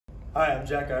Hi, I'm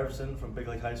Jack Iverson from Big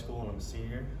Lake High School and I'm a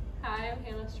senior. Hi, I'm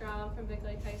Hanna from Big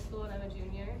Lake High School and I'm a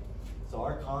junior. So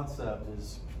our concept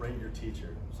is rate your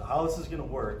teacher. So how this is going to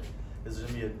work is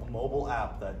there's going to be a mobile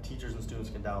app that teachers and students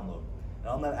can download. And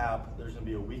on that app, there's going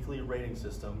to be a weekly rating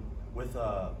system with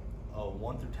a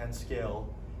 1 through 10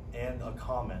 scale and a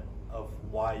comment of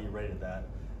why you rated that.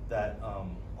 That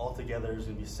altogether is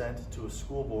going to be sent to a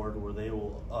school board where they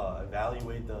will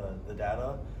evaluate the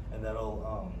data, and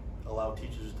that'll allow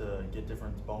teachers to get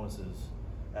different bonuses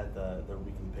at their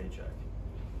weekly paycheck.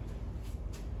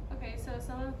 Okay, so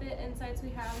some of the insights we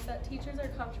have is that teachers are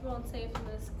comfortable and safe in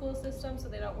the school system, so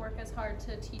they don't work as hard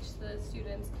to teach the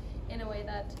students in a way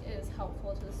that is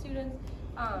helpful to the students.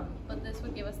 But this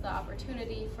would give us the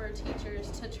opportunity for teachers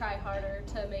to try harder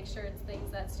to make sure it's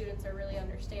things that students are really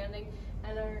understanding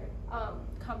and are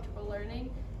comfortable learning.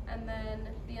 And then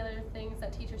the other things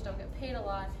that teachers don't get paid a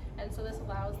lot, and so this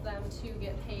allows them to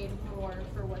get paid more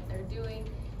for what they're doing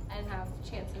and have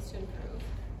chances to improve.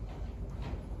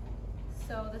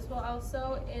 So this will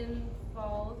also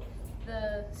involve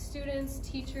the students,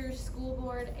 teachers, school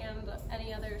board, and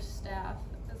any other staff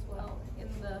as well in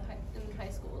high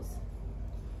schools.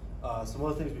 Some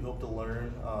other things we hope to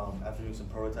learn after doing some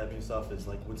prototyping stuff is,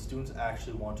 like, would students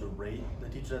actually want to rate the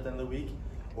teacher at the end of the week,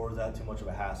 or is that too much of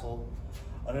a hassle?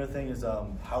 Another thing is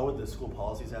how would the school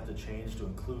policies have to change to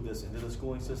include this into the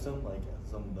schooling system, like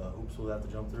some of the hoops we'll have to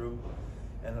jump through.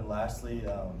 And then lastly,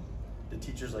 the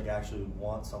teachers actually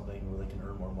want something where they can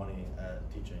earn more money at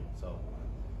teaching, so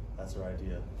that's our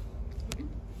idea.